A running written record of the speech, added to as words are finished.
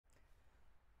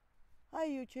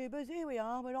Hey YouTubers, here we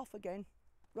are, we're off again.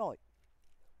 Right,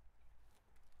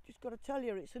 just got to tell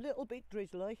you, it's a little bit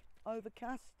drizzly,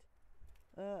 overcast.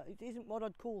 It isn't what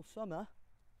I'd call summer.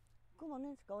 Come on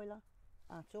then, Skylar.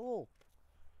 At all.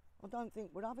 I don't think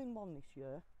we're having one this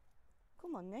year.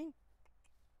 Come on then.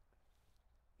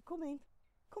 Come in.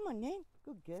 Come on then.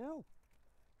 Good girl.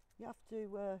 You have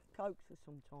to coax her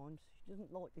sometimes. She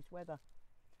doesn't like this weather.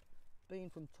 Being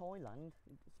from Thailand,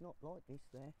 it's not like this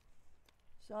there.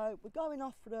 So we're going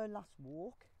off for her last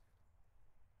walk.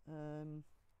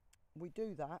 We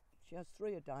do that. She has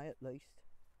 3 a day at least.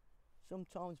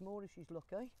 Sometimes more if she's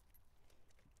lucky,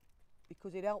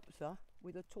 because it helps her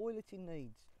with her toileting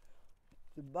needs.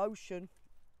 The motion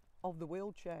of the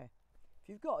wheelchair. If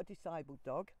you've got a disabled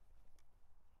dog,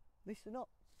 listen up,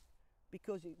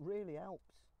 because it really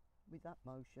helps with that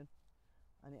motion,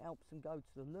 and it helps them go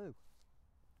to the loo.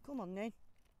 Come on then.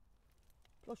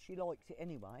 Plus she likes it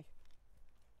anyway.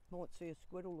 Might see a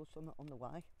squirrel or something on the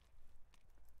way.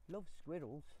 Love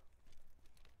squirrels.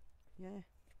 Yeah.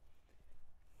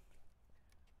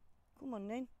 Come on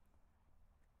then.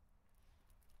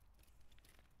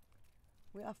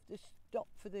 We have to stop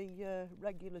for the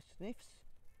regular sniffs,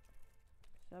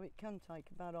 so it can take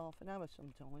about half an hour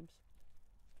sometimes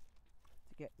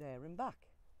to get there and back.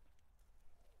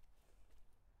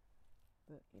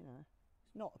 But you know,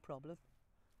 it's not a problem.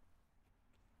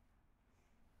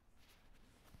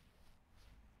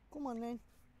 Come on then.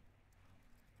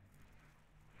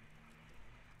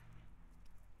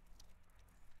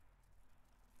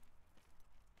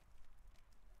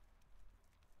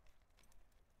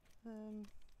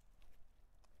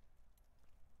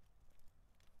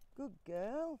 Good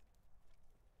girl.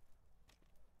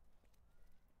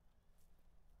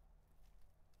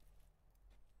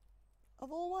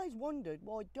 I've always wondered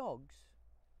why dogs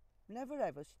never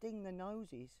ever sting their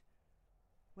noses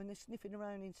when they're sniffing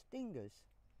around in stingers.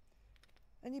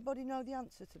 Anybody know the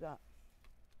answer to that?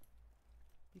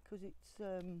 Because it's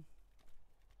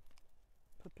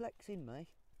perplexing me.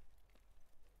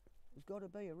 There's got to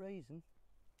be a reason.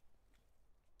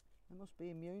 They must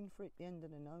be immune for it, the end of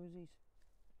the noses.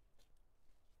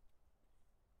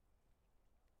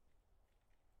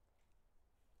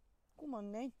 Come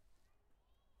on then.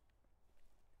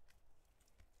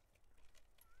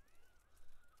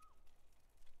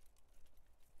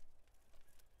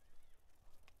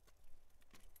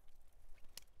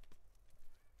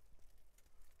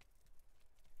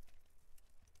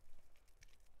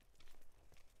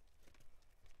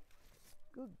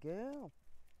 Good girl.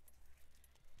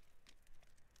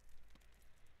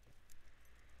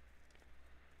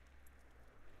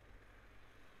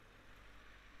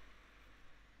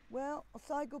 Well, I'll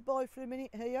say goodbye for a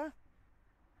minute here.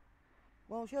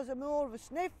 Well, she has a more of a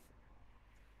sniff.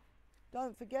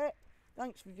 Don't forget,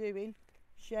 thanks for viewing.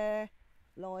 Share,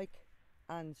 like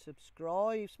and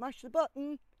subscribe. Smash the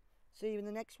button. See you in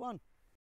the next one.